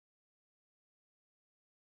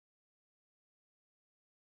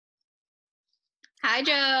Hi,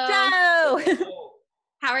 Joe. Joe!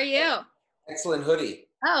 How are you? Excellent hoodie.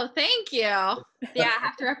 Oh, thank you. Yeah, I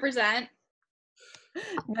have to represent.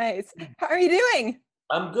 Nice. How are you doing?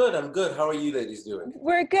 I'm good. How are you ladies doing?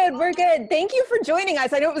 We're good. Thank you for joining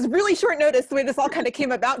us. I know it was really short notice the way this all kind of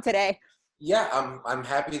came about today. Yeah, I'm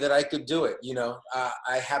happy that I could do it.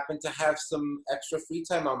 I happen to have some extra free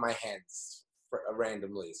time on my hands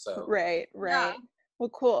randomly. So Right. Yeah. Well,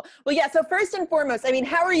 cool. Well, yeah. So first and foremost,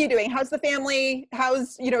 how are you doing? How's the family?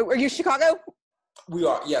 Are you Chicago? we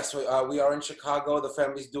are, yes, we are in Chicago. The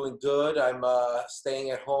family's doing good. I'm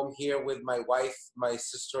staying at home here with my wife, my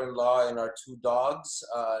sister-in-law, and our two dogs.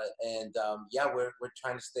 Yeah, we're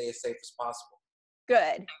trying to stay as safe as possible.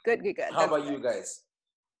 Good. How about you guys?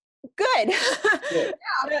 Good. Good.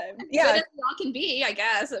 Yeah. Good as we all can be, I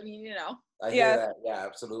guess. I hear that. Yeah,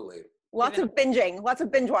 absolutely. Lots of binging, lots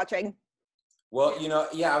of binge watching. Well,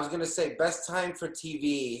 I was going to say best time for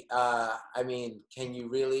TV. Can you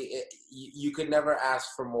really, you could never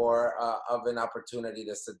ask for more of an opportunity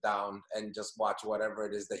to sit down and just watch whatever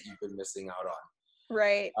it is that you've been missing out on.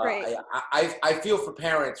 Right. I feel for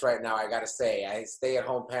parents right now. I got to say, I stay at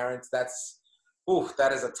home parents. That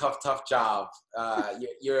is a tough job.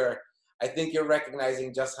 I think you're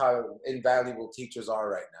recognizing just how invaluable teachers are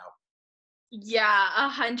right now. Yeah,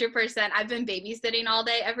 100%. I've been babysitting all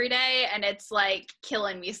day, every day, and it's like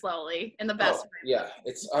killing me slowly in the best way. Yeah,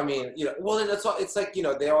 well, and it's like,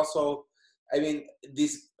 they also,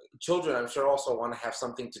 these children, I'm sure, also want to have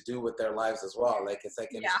something to do with their lives as well. Like, it's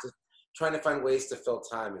just trying to find ways to fill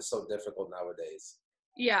time is so difficult nowadays.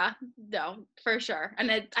 Yeah, no, for sure.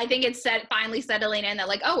 And I think it's finally settling in that,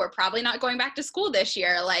 like, oh, we're probably not going back to school this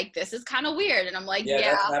year. Like, this is kind of weird. And I'm like, yeah.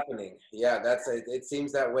 That's happening. Yeah, it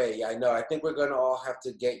seems that way. Yeah, I know. I think we're going to all have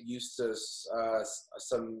to get used to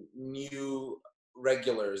some new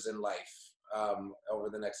regulars in life over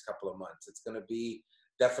the next couple of months. It's going to be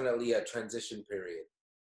definitely a transition period.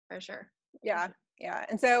 For sure. Yeah.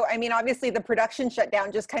 And so, obviously the production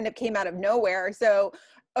shutdown just kind of came out of nowhere. So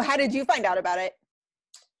how did you find out about it?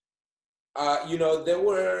 There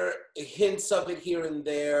were hints of it here and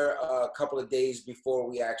there a couple of days before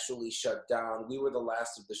we actually shut down. We were the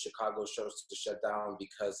last of the Chicago shows to shut down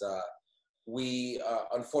because we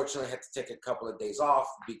unfortunately had to take a couple of days off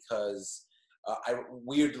because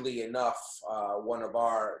weirdly enough, one of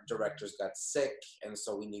our directors got sick, and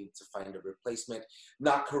so we needed to find a replacement.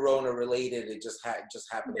 Not Corona related; it just happened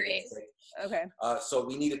to get sick. Okay. So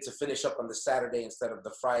we needed to finish up on the Saturday instead of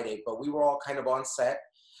the Friday, but we were all kind of on set.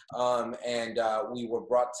 And we were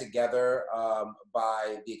brought together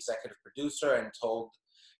by the executive producer and told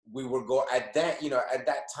we were at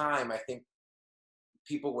that time, I think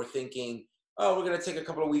people were thinking, oh, we're going to take a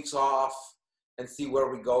couple of weeks off and see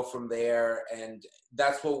where we go from there. And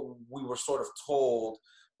that's what we were sort of told.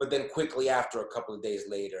 But then quickly after, a couple of days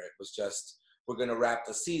later, it was just, we're going to wrap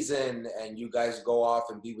the season and you guys go off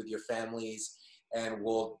and be with your families. And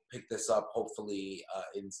we'll pick this up hopefully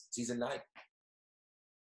in season 9.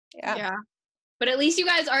 Yeah. But at least you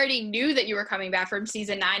guys already knew that you were coming back from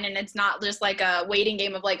season 9, and it's not just like a waiting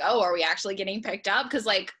game of like, oh, are we actually getting picked up? Because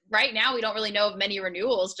like right now we don't really know of many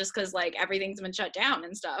renewals just because like everything's been shut down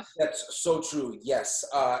and stuff. That's so true. Yes,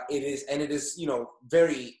 it is. And it is,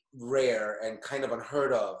 very rare and kind of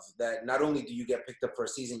unheard of that not only do you get picked up for a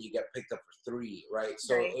season, you get picked up for 3, right?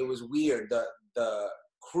 So It was weird. The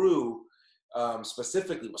crew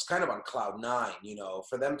specifically was kind of on cloud 9,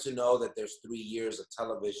 for them to know that there's 3 years of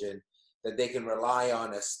television that they can rely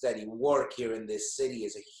on as steady work here in this city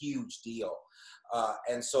is a huge deal.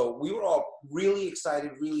 And so we were all really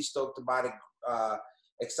excited, really stoked about it,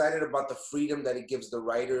 excited about the freedom that it gives the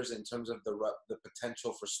writers in terms of the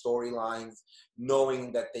potential for storylines,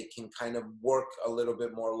 knowing that they can kind of work a little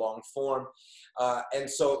bit more long form. And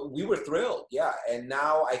so we were thrilled, yeah. And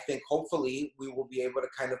now I think hopefully we will be able to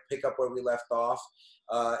kind of pick up where we left off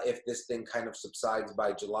if this thing kind of subsides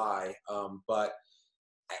by July. But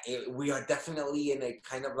we are definitely in a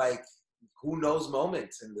kind of like who knows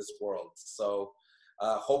moment in this world. So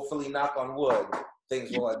hopefully, knock on wood,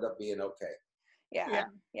 things will end up being okay. Yeah.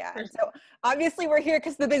 And so obviously we're here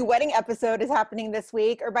because the big wedding episode is happening this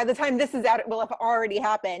week, or by the time this is out, it will have already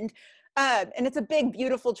happened. And it's a big,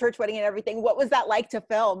 beautiful church wedding and everything. What was that like to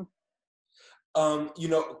film?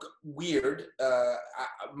 Weird.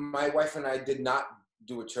 My wife and I did not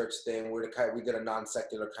do a church thing. We did a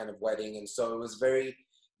non-secular kind of wedding. And so it was very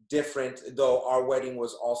different, though our wedding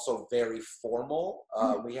was also very formal.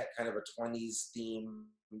 We had kind of a 20s themed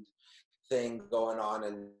thing going on,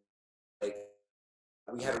 and like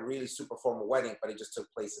we had a really super formal wedding, but it just took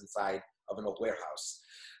place inside of an old warehouse.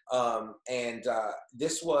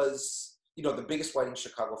 This was, the biggest wedding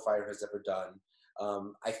Chicago Fire has ever done.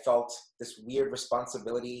 I felt this weird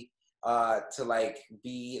responsibility to like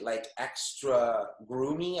be like extra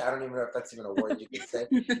groomy. I don't even know if that's even a word you could say.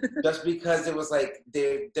 Just because it was like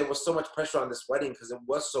there was so much pressure on this wedding because it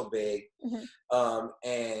was so big,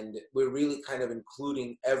 and we're really kind of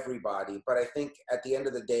including everybody. But I think at the end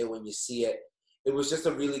of the day, when you see it, it was just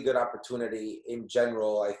a really good opportunity in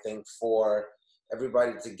general, I think, for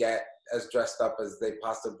everybody to get as dressed up as they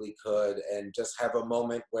possibly could and just have a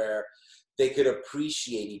moment where they could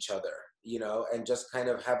appreciate each other, you know, and just kind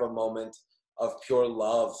of have a moment of pure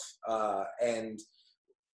love. And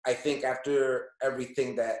I think after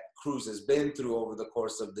everything that Cruz has been through over the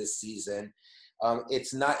course of this season,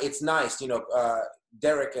 it's nice, you know,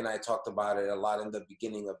 Derek and I talked about it a lot in the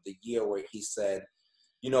beginning of the year where he said,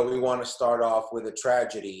 you know, we want to start off with a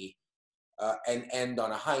tragedy and end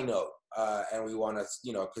on a high note. And we want to,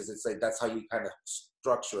 you know, because it's like that's how you kind of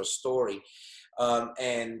structure a story.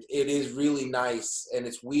 And it is really nice. And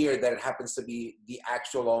it's weird that it happens to be the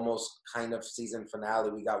actual almost kind of season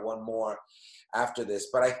finale. We got one more after this.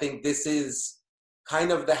 But I think this is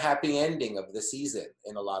kind of the happy ending of the season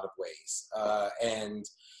in a lot of ways. And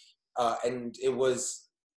it was...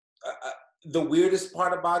 the weirdest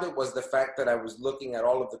part about it was the fact that I was looking at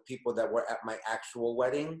all of the people that were at my actual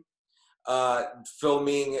wedding,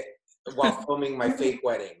 filming my fake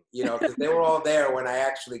wedding, you know, because they were all there when I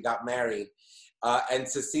actually got married. And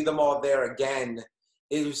to see them all there again,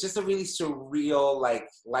 it was just a really surreal, like,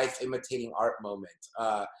 life imitating art moment.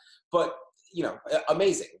 But, you know,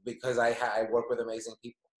 amazing because I work with amazing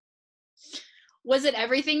people. Was it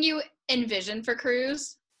everything you envisioned for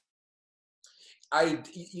Cruz?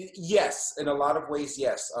 Yes, in a lot of ways,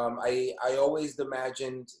 yes. I always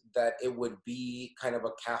imagined that it would be kind of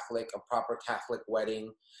a proper Catholic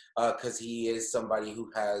wedding, because he is somebody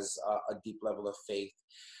who has a deep level of faith.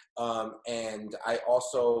 And I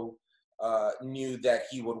also knew that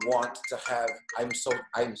he would want to have, I'm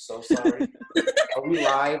so sorry. Are we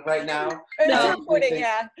live right now? No, recording,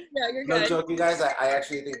 yeah. No, you're good. No joke, you guys. I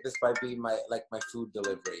actually think this might be my food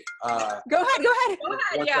delivery. Go ahead. One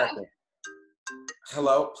second.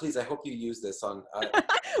 Hello, please. I hope you use this on.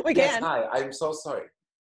 We yes, can. Hi, I'm so sorry.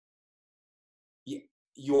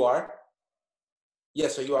 You are?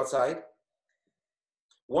 Yes. Are you outside?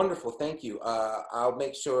 Wonderful. Thank you. I'll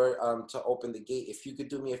make sure to open the gate. If you could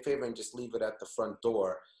do me a favor and just leave it at the front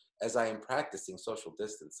door, as I am practicing social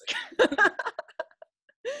distancing.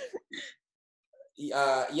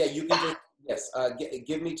 Yeah, you can just. Yes.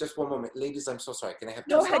 Give me just one moment, ladies. I'm so sorry. Can I have?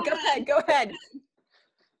 Go ahead.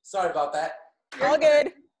 Sorry about that. All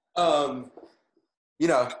good. You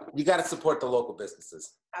know, you got to support the local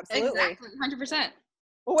businesses. Absolutely. Exactly. 100%.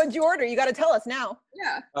 Well, what'd you order? You got to tell us now.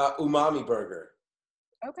 Yeah. Umami burger.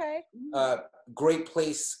 Okay. Great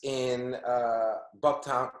place in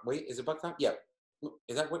Bucktown. Wait, is it Bucktown? Yeah.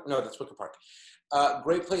 Is that what? No, that's Wicker Park.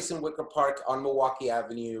 Great place in Wicker Park on Milwaukee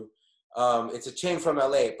Avenue. It's a chain from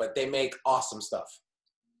LA, but they make awesome stuff.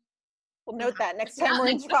 We'll note that next time we're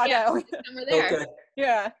in Chicago. Yeah, we're there. Okay.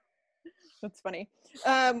 Yeah. That's funny.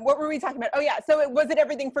 What were we talking about? Oh yeah. So was it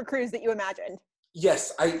everything for Cruz that you imagined?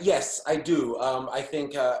 Yes, I do. I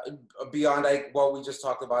think beyond what we just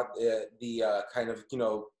talked about, the kind of, you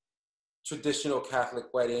know, traditional Catholic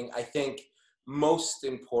wedding, I think most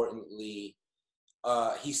importantly,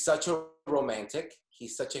 he's such a romantic.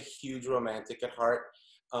 He's such a huge romantic at heart.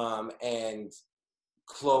 And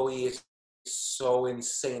Chloe is so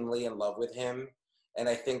insanely in love with him. And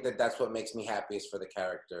I think that that's what makes me happiest for the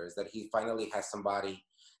character, is that he finally has somebody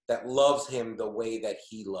that loves him the way that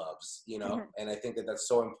he loves, you know? And I think that that's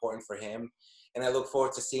so important for him. And I look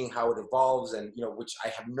forward to seeing how it evolves, and, you know, which I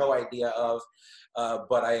have no idea of,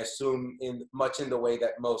 but I assume much in the way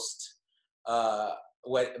that most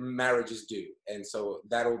what marriages do. And so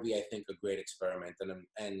that'll be, I think, a great experiment.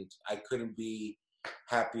 And I couldn't be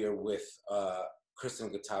happier with Kristen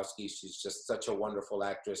Gutoskie. She's just such a wonderful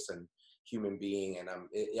actress and human being, and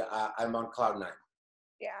I'm on cloud nine.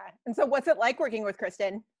 Yeah. And so what's it like working with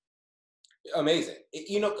Kristen? Amazing.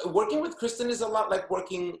 You know, working with Kristen is a lot like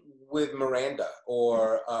working with Miranda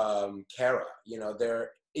or Kara. You know,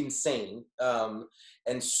 they're insane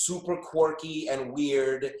and super quirky and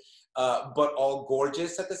weird, but all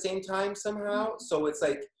gorgeous at the same time somehow. So it's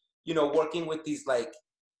like, you know, working with these like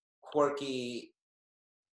quirky,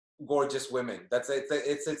 gorgeous women.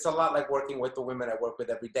 It's a lot like working with the women I work with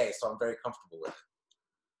every day. So I'm very comfortable with it.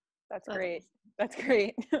 That's great. That's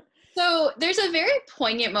great. So there's a very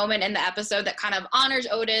poignant moment in the episode that kind of honors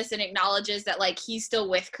Otis and acknowledges that, like, he's still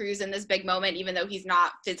with Cruz in this big moment, even though he's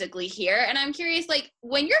not physically here. And I'm curious, like,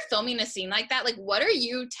 when you're filming a scene like that, like, what are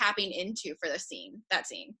you tapping into for that scene?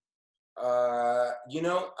 You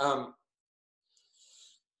know,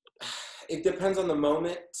 It depends on the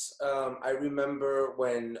moment. I remember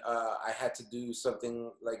when I had to do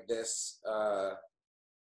something like this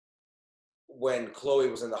when Chloe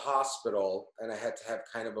was in the hospital, and I had to have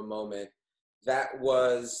kind of a moment. That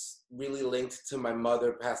was really linked to my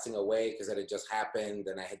mother passing away because it had just happened,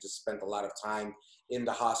 and I had just spent a lot of time in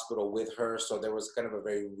the hospital with her. So there was kind of a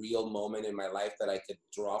very real moment in my life that I could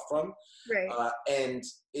draw from. Right. And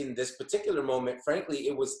in this particular moment, frankly,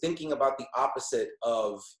 it was thinking about the opposite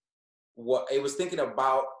of what it was thinking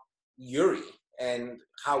about Yuri and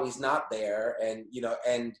how he's not there, and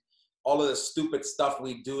and all of the stupid stuff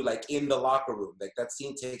we do, like in the locker room. Like that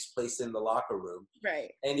scene takes place in the locker room, right?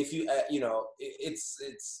 And if you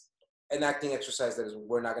it's an acting exercise that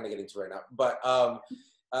we're not going to get into right now, but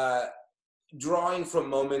drawing from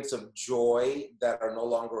moments of joy that are no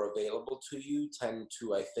longer available to you tend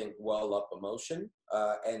to, I think, well up emotion,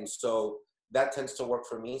 and so that tends to work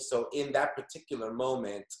for me. So in that particular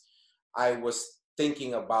moment, I was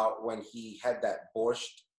thinking about when he had that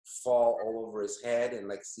borscht fall all over his head in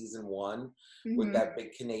like season 1 with that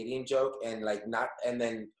big Canadian joke, and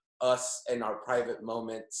then us and our private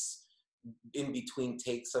moments in between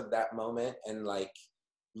takes of that moment, and like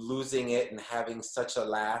losing it and having such a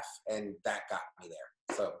laugh, and that got me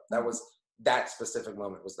there. So that specific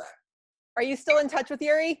moment was that. Are you still in touch with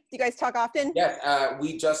Yuri? Do you guys talk often? Yeah,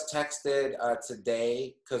 we just texted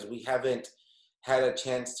today because we haven't had a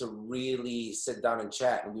chance to really sit down and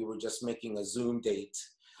chat, and we were just making a Zoom date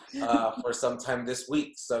for some time this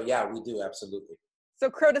week. So yeah, we do, absolutely. So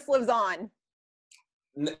Crotus lives on.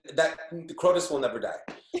 That Crotus will never die.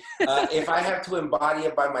 If I have to embody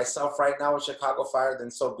it by myself right now in Chicago Fire,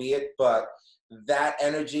 then so be it. But that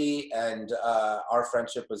energy and our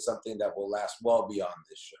friendship is something that will last well beyond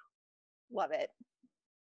this show. Love it.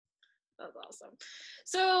 That's awesome.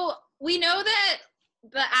 So we know that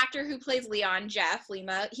the actor who plays Leon, Jeff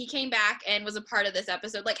Lima, he came back and was a part of this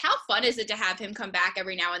episode. Like, how fun is it to have him come back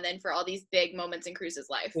every now and then for all these big moments in Cruz's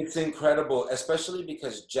life? It's incredible, especially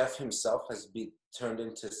because Jeff himself has been turned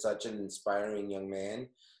into such an inspiring young man.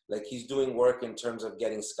 Like, he's doing work in terms of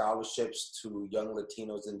getting scholarships to young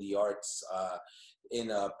Latinos in the arts in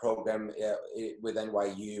a program with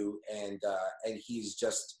NYU, and he's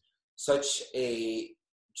just such a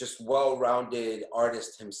well-rounded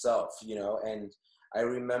artist himself, and I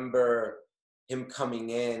remember him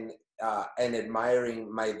coming in and admiring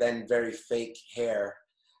my then very fake hair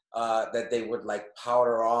that they would like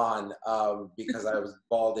powder on because I was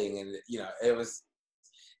balding, and it was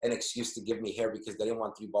an excuse to give me hair because they didn't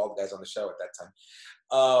want 3 bald guys on the show at that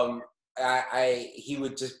time. He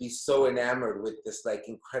would just be so enamored with this like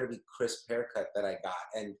incredibly crisp haircut that I got,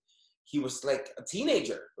 and he was like a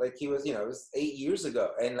teenager, like he was, it was 8 years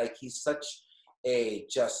ago, and like he's such a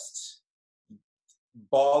just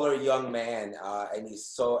baller young man, and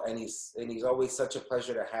he's always such a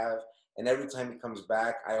pleasure to have, and every time he comes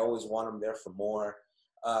back I always want him there for more.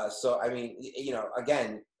 So I mean,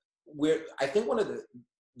 again, I think one of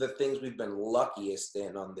the things we've been luckiest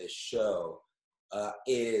in on this show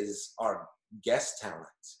is our guest talent,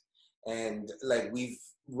 and like we've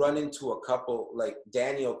run into a couple, like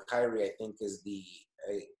Daniel Kyrie I think is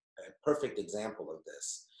a perfect example of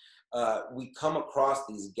this. We come across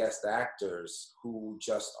these guest actors who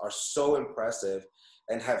just are so impressive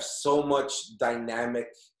and have so much dynamic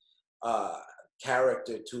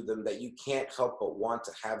character to them that you can't help but want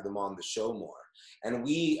to have them on the show more. And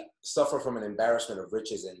we suffer from an embarrassment of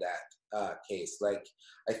riches in that case. Like,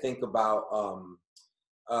 I think about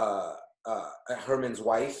Herman's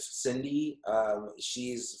wife, Cindy.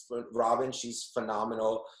 She's Robin. She's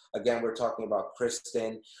phenomenal. Again, we're talking about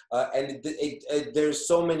Kristen, and there's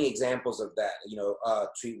so many examples of that.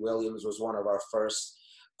 Treat Williams was one of our first,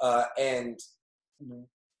 and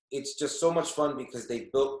it's just so much fun because they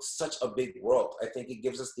built such a big world. I think it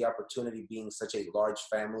gives us the opportunity, being such a large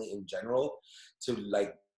family in general, to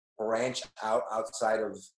like branch outside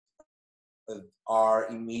of our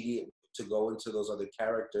immediate, to go into those other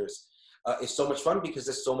characters. It's so much fun because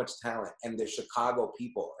there's so much talent, and they're Chicago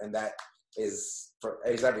people, and that is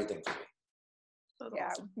everything to me. Yeah,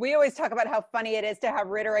 awesome. We always talk about how funny it is to have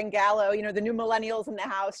Ritter and Gallo, the new millennials in the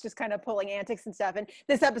house, just kind of pulling antics and stuff. And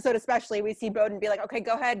this episode especially, we see Bowden be like, okay,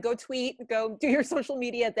 go ahead, go tweet, go do your social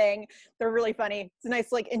media thing. They're really funny. It's a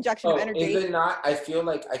nice like injection of energy. Is it not? I feel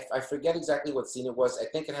like, I forget exactly what scene it was. I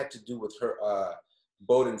think it had to do with her,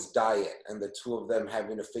 Bowden's diet, and the two of them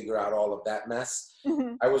having to figure out all of that mess.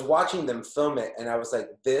 Mm-hmm. I was watching them film it, and I was like,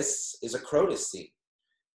 this is a Crotus scene.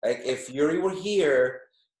 Like, if Yuri were here,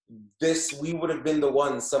 we would have been the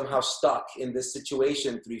ones somehow stuck in this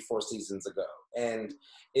situation 3-4 seasons ago. And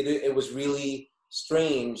it was really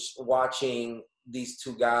strange watching these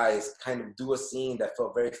two guys kind of do a scene that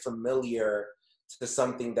felt very familiar to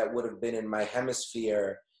something that would have been in my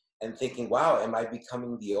hemisphere, and thinking, wow, am I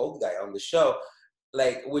becoming the old guy on the show?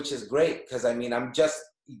 Like, which is great, because I mean, I'm just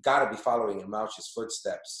gotta be following in Mouch's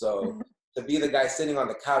footsteps. So to be the guy sitting on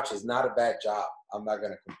the couch is not a bad job. I'm not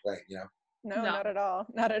gonna complain, you know? No, not at all.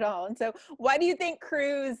 Not at all. And so why do you think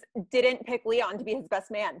Cruz didn't pick Leon to be his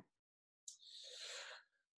best man?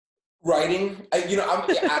 Writing,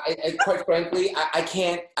 quite frankly, I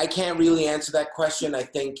can't really answer that question. I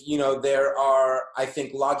think, there are,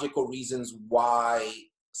 logical reasons why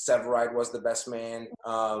Severide was the best man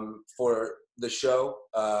for the show.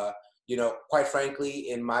 Quite frankly,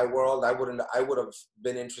 in my world, I would have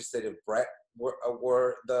been interested if Brett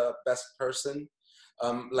were the best person.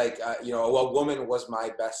 A woman was my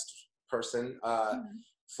best person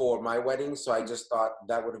for my wedding, so I just thought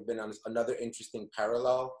that would have been another interesting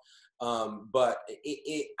parallel. But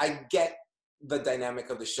I get the dynamic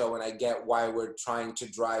of the show, and I get why we're trying to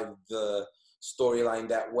drive the storyline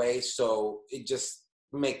that way. So it just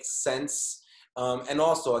makes sense. And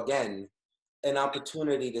also, again, an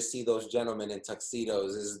opportunity to see those gentlemen in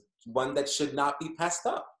tuxedos is one that should not be passed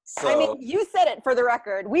up. So, I mean, you said it for the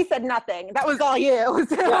record. We said nothing. That was all you.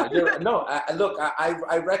 Yeah,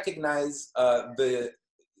 I recognize the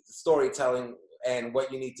storytelling and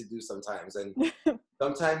what you need to do sometimes. And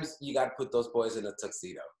sometimes you got to put those boys in a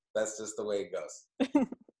tuxedo. That's just the way it goes.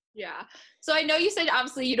 Yeah. So I know you said,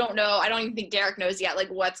 obviously, you don't know. I don't even think Derek knows yet, like,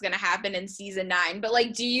 what's going to happen in season 9. But, like,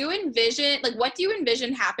 what do you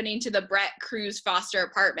envision happening to the Brett Cruz Foster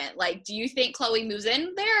apartment? Like, do you think Chloe moves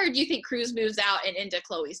in there, or do you think Cruz moves out and into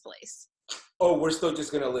Chloe's place? Oh, we're still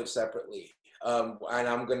just going to live separately. And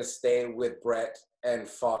I'm going to stay with Brett and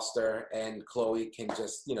Foster, and Chloe can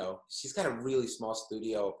just, she's got a really small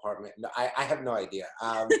studio apartment. No, I have no idea.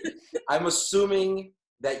 I'm assuming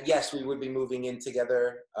that, yes, we would be moving in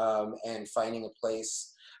together and finding a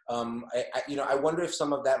place. I wonder if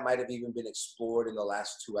some of that might have even been explored in the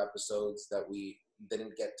last 2 episodes that we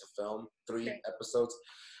didn't get to film, 3 episodes.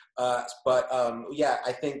 I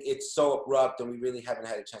think it's so abrupt, and we really haven't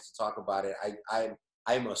had a chance to talk about it.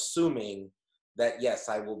 I'm assuming that, yes,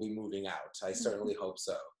 I will be moving out. I certainly hope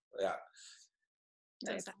so. Yeah.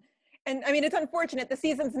 Nice. And I mean, it's unfortunate. The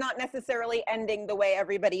season's not necessarily ending the way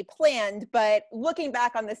everybody planned, but looking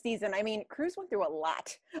back on the season, I mean, Cruz went through a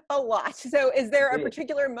lot. So is there a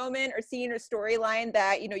particular moment or scene or storyline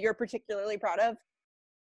that, you're particularly proud of?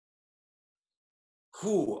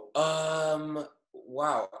 Cool.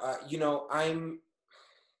 Wow.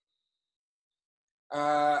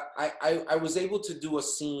 I was able to do a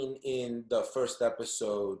scene in the first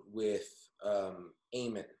episode with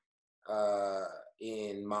Eamon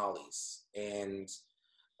in Molly's, and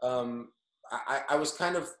I was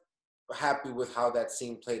kind of happy with how that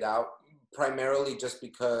scene played out, primarily just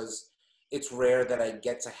because it's rare that I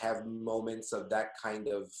get to have moments of that kind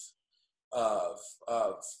of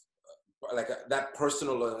that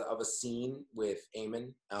personal of a scene with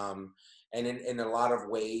Eamon. And in a lot of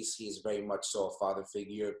ways, he is very much so a father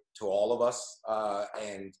figure to all of us.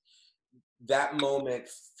 And that moment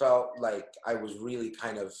felt like I was really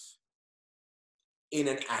kind of in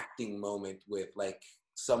an acting moment with, like,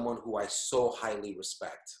 someone who I so highly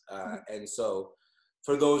respect. And so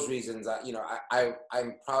for those reasons,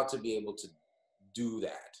 I'm proud to be able to do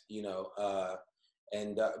that,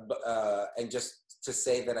 and just to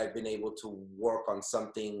say that I've been able to work on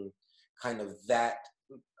something kind of that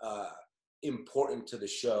important to the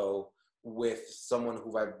show with someone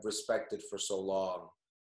who I've respected for so long,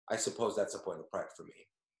 I suppose that's a point of pride for me.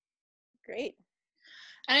 Great.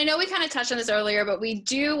 And I know we kind of touched on this earlier, but we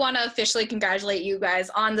do want to officially congratulate you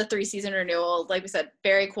guys on the 3-season renewal. Like we said,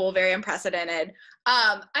 very cool, very unprecedented.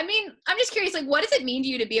 I mean, I'm just curious, like, what does it mean to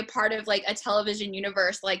you to be a part of, like, a television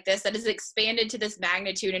universe like this that has expanded to this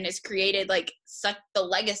magnitude and has created, like, such the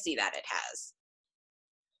legacy that it has?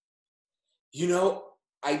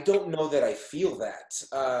 I don't know that I feel that.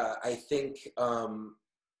 I think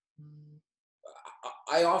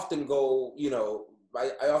I often go,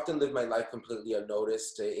 I often live my life completely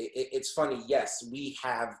unnoticed. It's funny, yes, we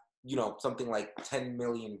have, something like 10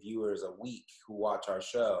 million viewers a week who watch our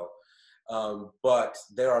show. But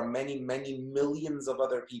there are many, many millions of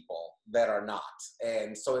other people that are not.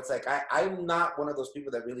 And so it's like, I'm not one of those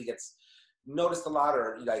people that really gets noticed a lot,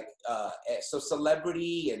 or so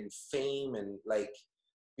celebrity and fame and, like,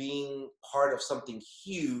 being part of something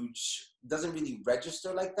huge doesn't really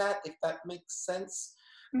register like that, if that makes sense.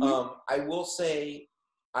 Mm-hmm. I will say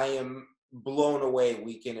I am blown away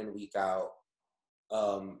week in and week out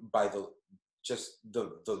by the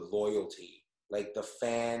loyalty, like the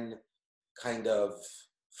fan kind of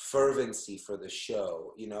fervency for the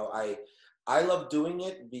show. I love doing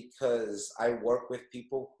it because I work with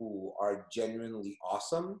people who are genuinely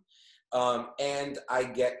awesome. And I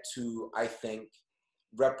get to, I think,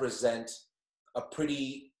 represent a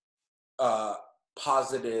pretty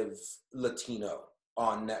positive Latino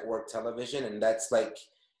on network television. And that's like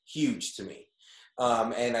huge to me.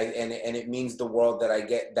 And it means the world that I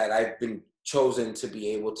get, that I've been chosen to be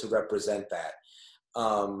able to represent that.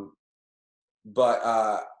 I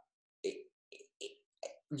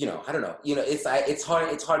don't know.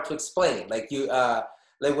 It's hard to explain. Like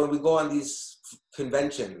like when we go on these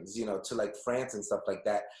conventions, to like France and stuff like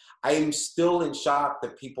that, I am still in shock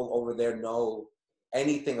that people over there know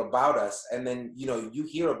anything about us. And then, you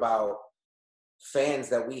hear about fans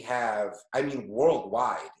that we have, I mean,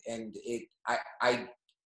 worldwide. And I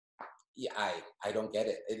don't get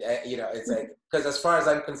it. It's like, because as far as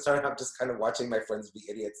I'm concerned, I'm just kind of watching my friends be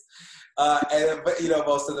idiots. But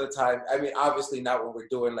most of the time, I mean, obviously not when we're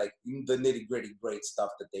doing like the nitty gritty great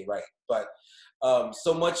stuff that they write, but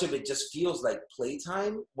so much of it just feels like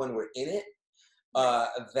playtime when we're in it,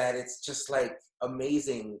 that it's just like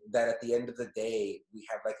amazing that at the end of the day, we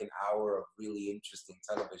have like an hour of really interesting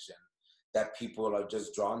television that people are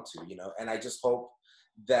just drawn to, and I just hope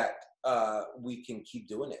that we can keep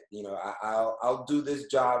doing it. I'll do this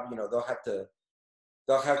job.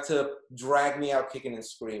 They'll have to drag me out kicking and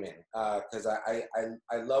screaming, because I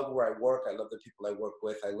love where I work. I love the people I work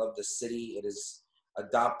with. I love the city. It has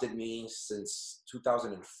adopted me since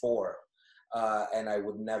 2004, and I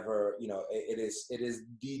would never. It is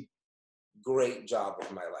the great job of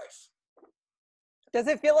my life. Does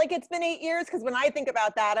it feel like it's been 8 years? Because when I think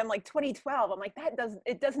about that, I'm like 2012. I'm like,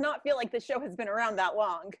 it does not feel like the show has been around that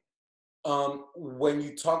long. When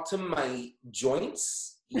you talk to my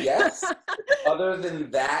joints, yes. Other than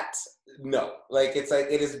that, no. Like it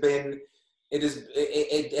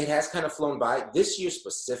has kind of flown by. This year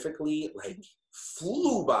specifically, like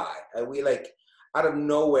flew by. We like out of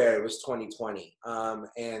nowhere, it was 2020.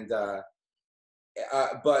 Yeah.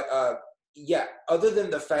 Other than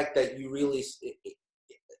the fact that you really.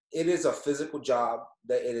 It is a physical job,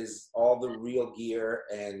 that it is all the real gear,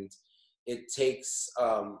 and it takes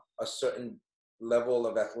a certain level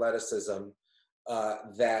of athleticism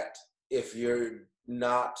that if you're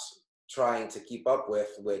not trying to keep up with,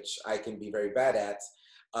 which I can be very bad at,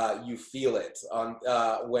 you feel it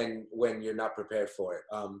when you're not prepared for it.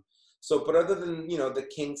 But other than the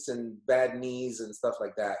kinks and bad knees and stuff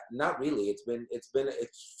like that, not really. It's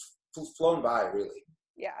flown by, really.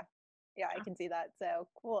 Yeah, I can see that. So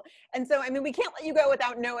cool. And so, I mean, we can't let you go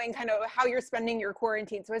without knowing kind of how you're spending your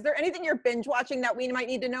quarantine. So is there anything you're binge watching that we might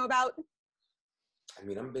need to know about? I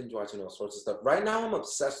mean, I'm binge watching all sorts of stuff. Right now, I'm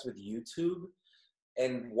obsessed with YouTube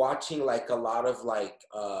and watching like a lot of like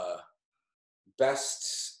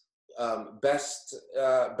best of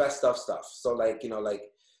stuff. So like,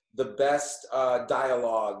 like the best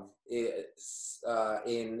dialogue is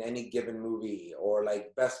in any given movie, or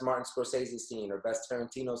like best Martin Scorsese scene, or best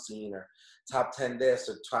Tarantino scene, or top 10 this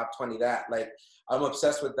or top 20 that. Like, I'm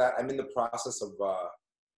obsessed with that. I'm in the process of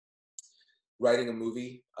writing a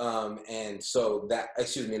movie, and so that,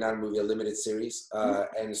 not a movie, a limited series,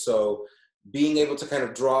 and so being able to kind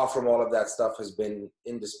of draw from all of that stuff has been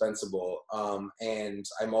indispensable. And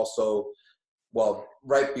I'm also,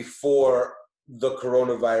 right before the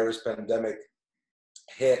coronavirus pandemic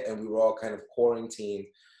hit and we were all kind of quarantined,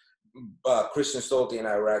 Kristen Gutoskie and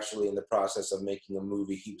I were actually in the process of making a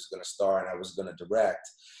movie. He was going to star and I was going to direct.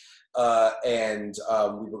 And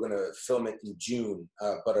we were going to film it in June,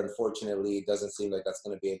 but unfortunately it doesn't seem like that's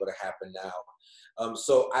going to be able to happen now.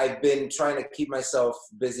 So I've been trying to keep myself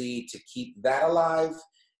busy to keep that alive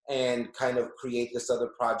and kind of create this other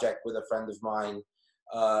project with a friend of mine,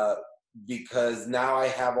 because now I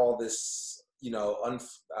have all this,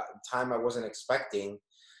 time I wasn't expecting.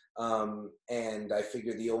 And I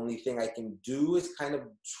figure the only thing I can do is kind of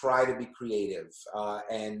try to be creative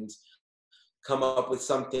and come up with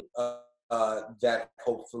something that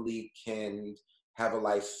hopefully can have a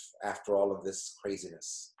life after all of this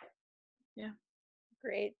craziness. Yeah.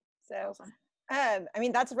 Great. So, awesome. I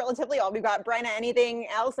mean, that's relatively all we've got. Bryna, anything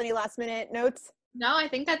else? Any last minute notes? No, I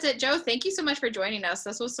think that's it. Joe, thank you so much for joining us.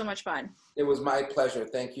 This was so much fun. It was my pleasure.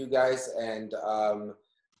 Thank you guys. And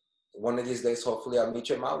one of these days, hopefully I'll meet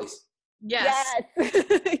you at Molly's. Yes.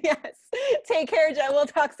 Yes. Take care, Joe. We'll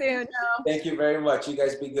talk soon. Thank you very much. You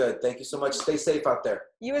guys be good. Thank you so much. Stay safe out there.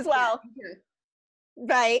 You as well.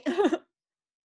 Bye.